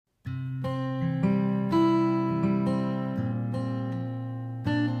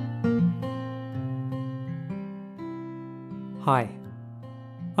Hi,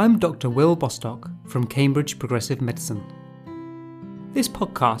 I'm Dr. Will Bostock from Cambridge Progressive Medicine. This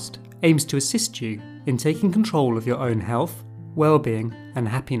podcast aims to assist you in taking control of your own health, well-being and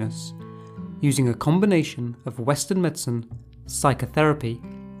happiness using a combination of Western medicine, psychotherapy,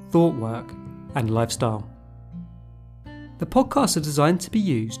 thought work and lifestyle. The podcasts are designed to be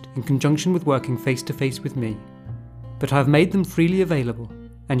used in conjunction with working face-to-face with me, but I've made them freely available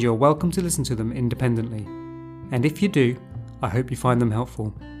and you're welcome to listen to them independently. And if you do, I hope you find them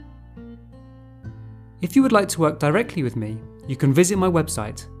helpful. If you would like to work directly with me, you can visit my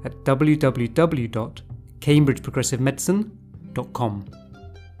website at www.cambridgeprogressivemedicine.com.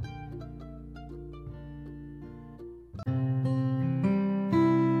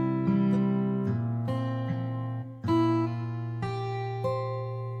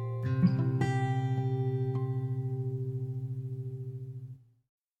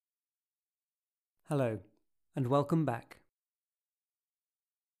 Hello, and welcome back.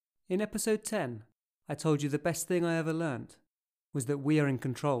 In episode 10, I told you the best thing I ever learnt was that we are in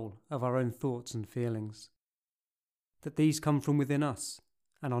control of our own thoughts and feelings. That these come from within us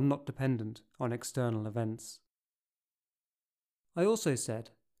and are not dependent on external events. I also said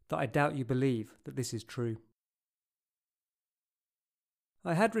that I doubt you believe that this is true.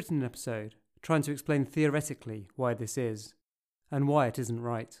 I had written an episode trying to explain theoretically why this is, and why it isn't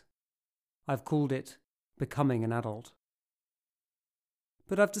right. I've called it Becoming an Adult.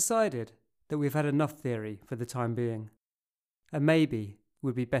 But I've decided that we've had enough theory for the time being, and maybe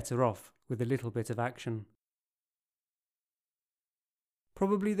we'd be better off with a little bit of action.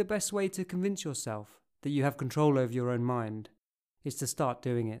 Probably the best way to convince yourself that you have control over your own mind is to start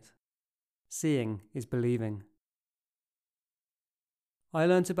doing it. Seeing is believing. I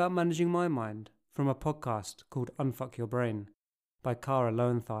learnt about managing my mind from a podcast called Unfuck Your Brain by Kara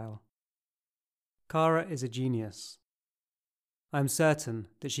Loewentheil. Kara is a genius. I'm certain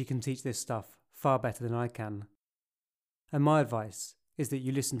that she can teach this stuff far better than I can. And my advice is that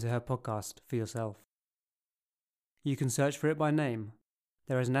you listen to her podcast for yourself. You can search for it by name.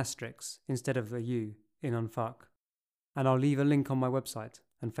 There is an asterisk instead of a U in Unfuck. And I'll leave a link on my website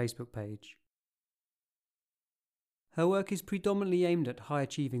and Facebook page. Her work is predominantly aimed at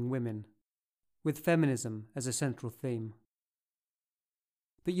high-achieving women, with feminism as a central theme.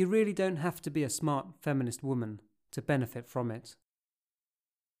 But you really don't have to be a smart feminist woman to benefit from it.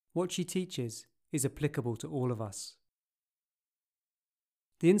 What she teaches is applicable to all of us.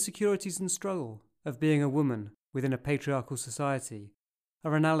 The insecurities and struggle of being a woman within a patriarchal society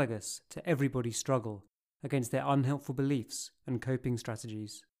are analogous to everybody's struggle against their unhelpful beliefs and coping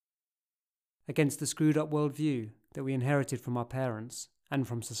strategies, against the screwed up worldview that we inherited from our parents and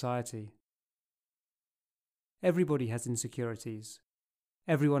from society. Everybody has insecurities.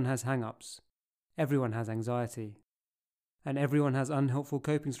 Everyone has hang-ups. Everyone has anxiety. And everyone has unhelpful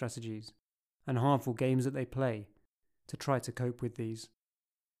coping strategies and harmful games that they play to try to cope with these.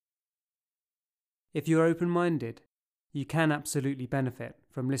 If you're open-minded, you can absolutely benefit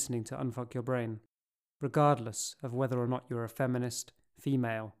from listening to Unfuck Your Brain, regardless of whether or not you're a feminist,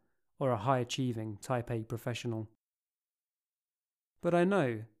 female, or a high-achieving Type A professional. But I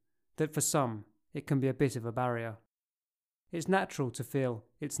know that for some, it can be a bit of a barrier. It's natural to feel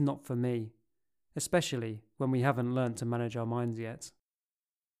it's not for me, especially when we haven't learnt to manage our minds yet.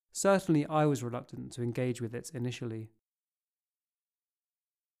 Certainly I was reluctant to engage with it initially.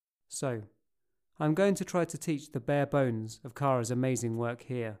 So, I'm going to try to teach the bare bones of Kara's amazing work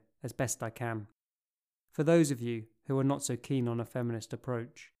here as best I can. For those of you who are not so keen on a feminist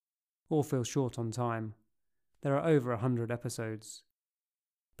approach, or feel short on time, there are over 100 episodes.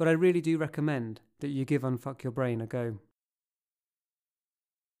 But I really do recommend that you give Unfuck Your Brain a go.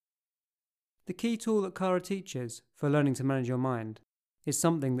 The key tool that Kara teaches for learning to manage your mind is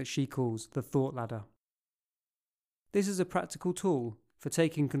something that she calls the thought ladder. This is a practical tool for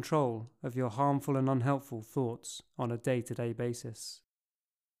taking control of your harmful and unhelpful thoughts on a day-to-day basis.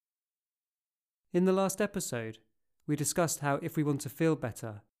 In the last episode, we discussed how if we want to feel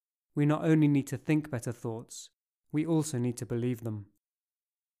better, we not only need to think better thoughts, we also need to believe them.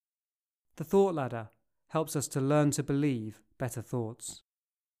 The thought ladder helps us to learn to believe better thoughts.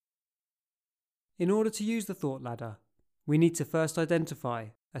 In order to use the thought ladder, we need to first identify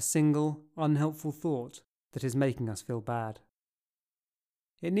a single, unhelpful thought that is making us feel bad.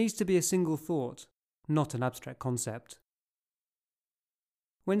 It needs to be a single thought, not an abstract concept.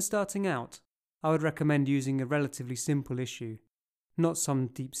 When starting out, I would recommend using a relatively simple issue, not some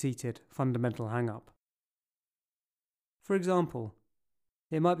deep-seated fundamental hang-up. For example,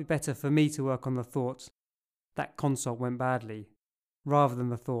 it might be better for me to work on the thought, that consult went badly, rather than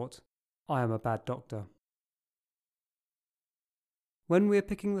the thought, I am a bad doctor. When we are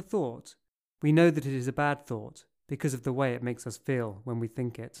picking the thought, we know that it is a bad thought because of the way it makes us feel when we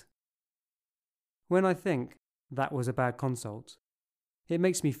think it. When I think, that was a bad consult, it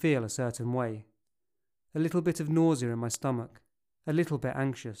makes me feel a certain way. A little bit of nausea in my stomach, a little bit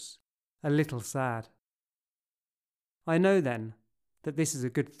anxious, a little sad. I know then that this is a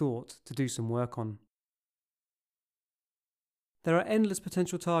good thought to do some work on. There are endless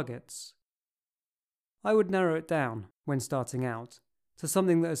potential targets. I would narrow it down, when starting out, to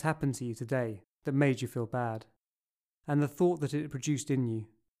something that has happened to you today that made you feel bad, and the thought that it produced in you.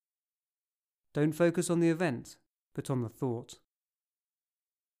 Don't focus on the event, but on the thought.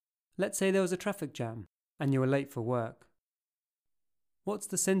 Let's say there was a traffic jam, and you were late for work. What's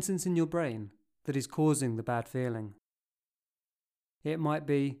the sentence in your brain that is causing the bad feeling? It might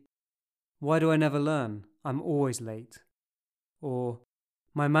be, "Why do I never learn? I'm always late." Or,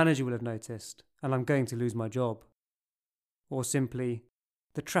 "My manager will have noticed, and I'm going to lose my job." Or simply,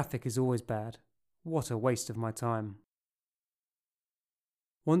 "The traffic is always bad. What a waste of my time."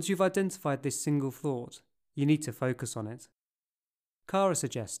 Once you've identified this single thought, you need to focus on it. Kara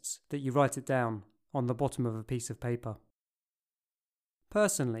suggests that you write it down on the bottom of a piece of paper.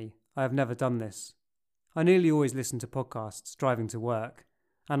 Personally, I have never done this. I nearly always listen to podcasts driving to work,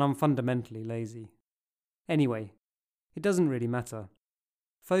 and I'm fundamentally lazy. Anyway, it doesn't really matter.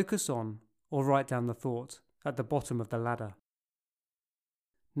 Focus on or write down the thought at the bottom of the ladder.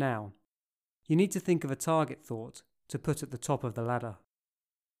 Now, you need to think of a target thought to put at the top of the ladder.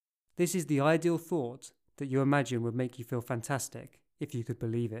 This is the ideal thought that you imagine would make you feel fantastic if you could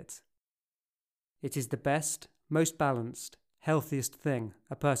believe it. It is the best, most balanced, healthiest thing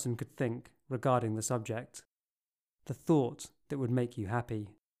a person could think regarding the subject. The thought that would make you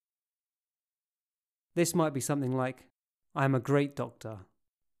happy. This might be something like, "I am a great doctor,"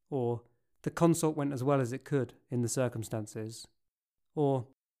 or "The consult went as well as it could in the circumstances," or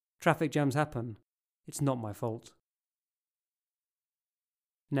 "Traffic jams happen, it's not my fault."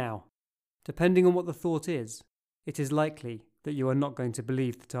 Now, depending on what the thought is, it is likely that you are not going to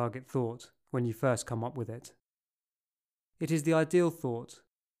believe the target thought when you first come up with it. It is the ideal thought.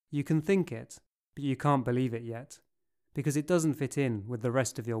 You can think it, but you can't believe it yet, because it doesn't fit in with the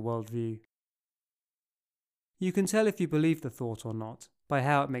rest of your worldview. You can tell if you believe the thought or not by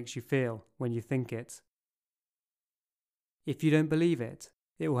how it makes you feel when you think it. If you don't believe it,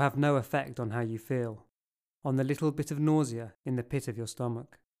 it will have no effect on how you feel, on the little bit of nausea in the pit of your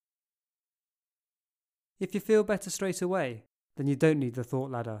stomach. If you feel better straight away, then you don't need the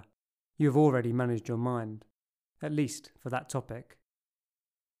thought ladder. You have already managed your mind, at least for that topic.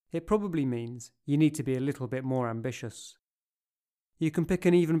 It probably means you need to be a little bit more ambitious. You can pick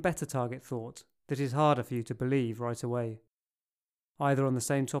an even better target thought that is harder for you to believe right away, either on the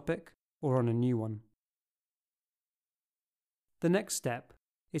same topic or on a new one. The next step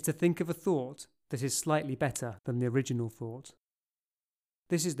is to think of a thought that is slightly better than the original thought.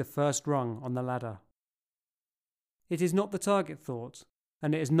 This is the first rung on the ladder. It is not the target thought,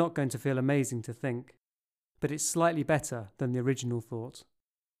 and it is not going to feel amazing to think, but it's slightly better than the original thought.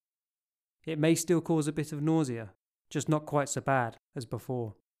 It may still cause a bit of nausea, just not quite so bad as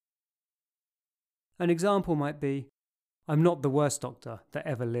before. An example might be, "I'm not the worst doctor that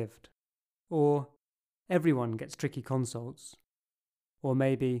ever lived," or "Everyone gets tricky consults," or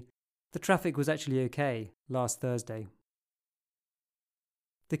maybe, "The traffic was actually okay last Thursday."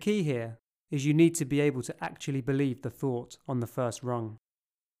 The key here is you need to be able to actually believe the thought on the first rung.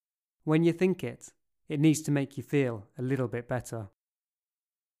 When you think it, it needs to make you feel a little bit better.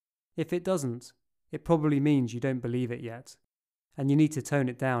 If it doesn't, it probably means you don't believe it yet, and you need to tone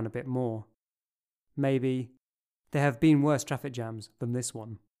it down a bit more. Maybe, "There have been worse traffic jams than this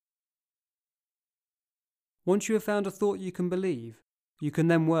one." Once you have found a thought you can believe, you can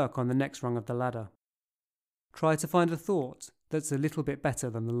then work on the next rung of the ladder. Try to find a thought that's a little bit better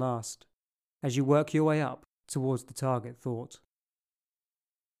than the last, as you work your way up towards the target thought.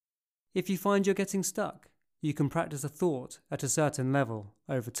 If you find you're getting stuck, you can practice a thought at a certain level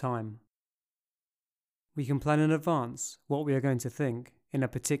over time. We can plan in advance what we are going to think in a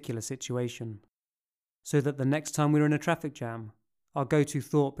particular situation, so that the next time we're in a traffic jam, our go-to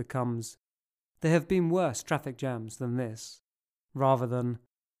thought becomes, "There have been worse traffic jams than this," rather than,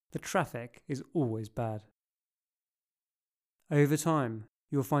 "The traffic is always bad." Over time,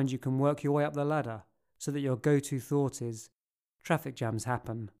 you'll find you can work your way up the ladder so that your go-to thought is, "Traffic jams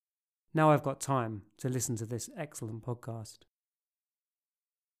happen. Now I've got time to listen to this excellent podcast."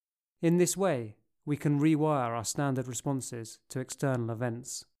 In this way, we can rewire our standard responses to external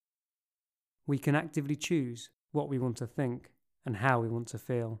events. We can actively choose what we want to think and how we want to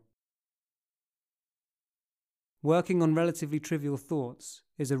feel. Working on relatively trivial thoughts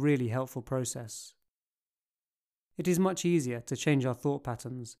is a really helpful process. It is much easier to change our thought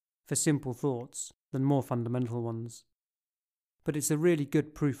patterns for simple thoughts than more fundamental ones. But it's a really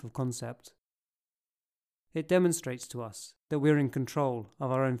good proof of concept. It demonstrates to us that we're in control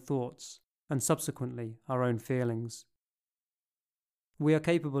of our own thoughts and subsequently our own feelings. We are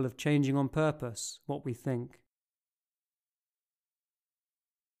capable of changing on purpose what we think.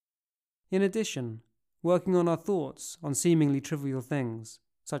 In addition, working on our thoughts on seemingly trivial things,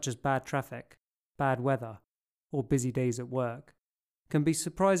 such as bad traffic, bad weather, or busy days at work, can be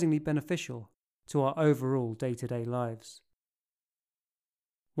surprisingly beneficial to our overall day-to-day lives.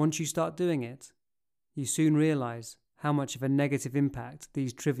 Once you start doing it, you soon realize how much of a negative impact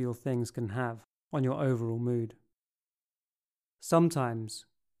these trivial things can have on your overall mood. Sometimes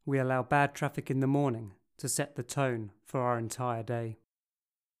we allow bad traffic in the morning to set the tone for our entire day.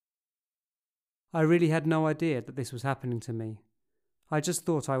 I really had no idea that this was happening to me. I just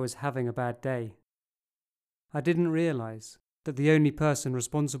thought I was having a bad day. I didn't realize that the only person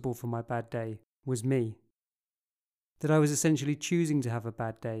responsible for my bad day was me. That I was essentially choosing to have a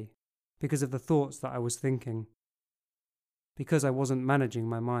bad day because of the thoughts that I was thinking. Because I wasn't managing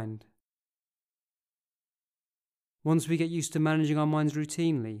my mind. Once we get used to managing our minds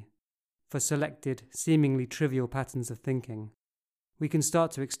routinely, for selected, seemingly trivial patterns of thinking, we can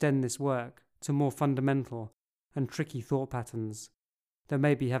start to extend this work to more fundamental and tricky thought patterns that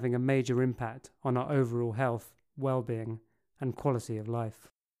may be having a major impact on our overall health, well-being, and quality of life.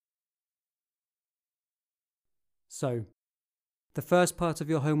 So, the first part of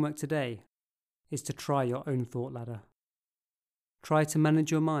your homework today is to try your own thought ladder. Try to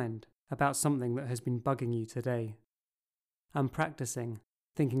manage your mind about something that has been bugging you today, and practicing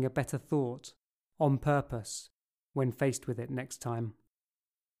thinking a better thought on purpose when faced with it next time.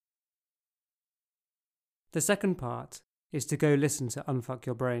 The second part is to go listen to Unfuck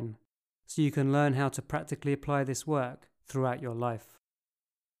Your Brain, so you can learn how to practically apply this work throughout your life.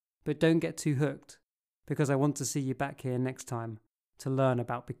 But don't get too hooked, because I want to see you back here next time to learn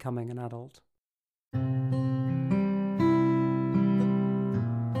about becoming an adult.